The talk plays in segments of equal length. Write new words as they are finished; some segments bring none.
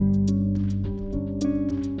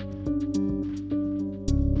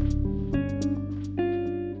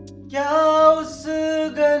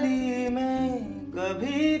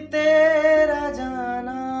कभी तेरा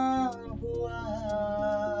जाना हुआ,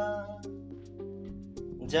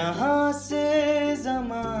 जहां से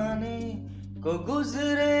जमाने को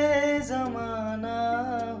गुजरे जमाना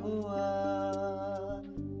हुआ।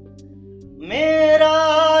 मेरा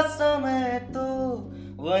समय तो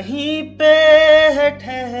वहीं पे है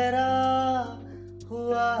ठहरा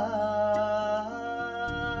हुआ।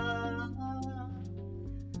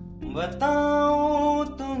 बताऊं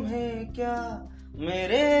तुम्हें क्या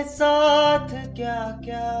मेरे साथ क्या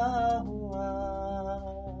क्या हुआ।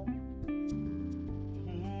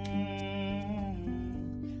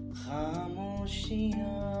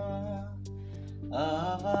 खामोशियां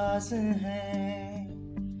आवाज है,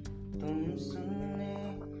 तुम सुनने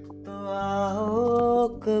तो आओ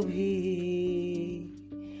कभी।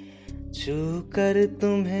 छू कर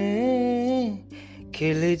तुम्हें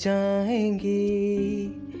खिल जाएंगी,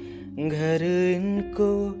 घर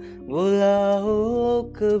इनको बुलाओ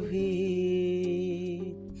कभी।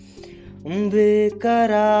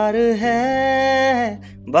 बेकरार है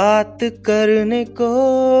बात करने को,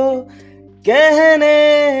 कहने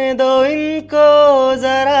दो इनको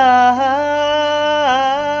जरा।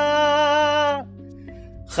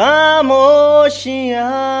 खामोशियां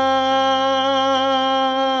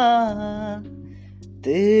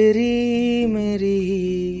तेरी मेरी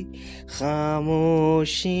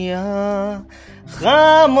खामोशियां,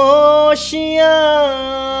 खामोशियां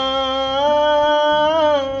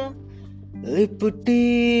लिपटी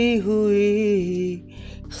हुई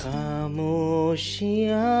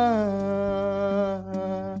खामोशियां।